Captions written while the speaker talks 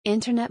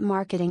Internet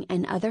marketing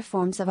and other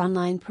forms of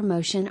online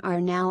promotion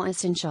are now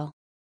essential.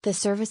 The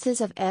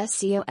services of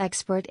SEO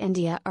Expert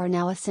India are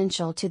now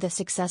essential to the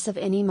success of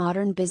any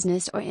modern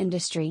business or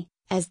industry,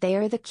 as they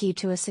are the key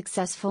to a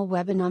successful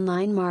web and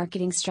online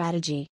marketing strategy.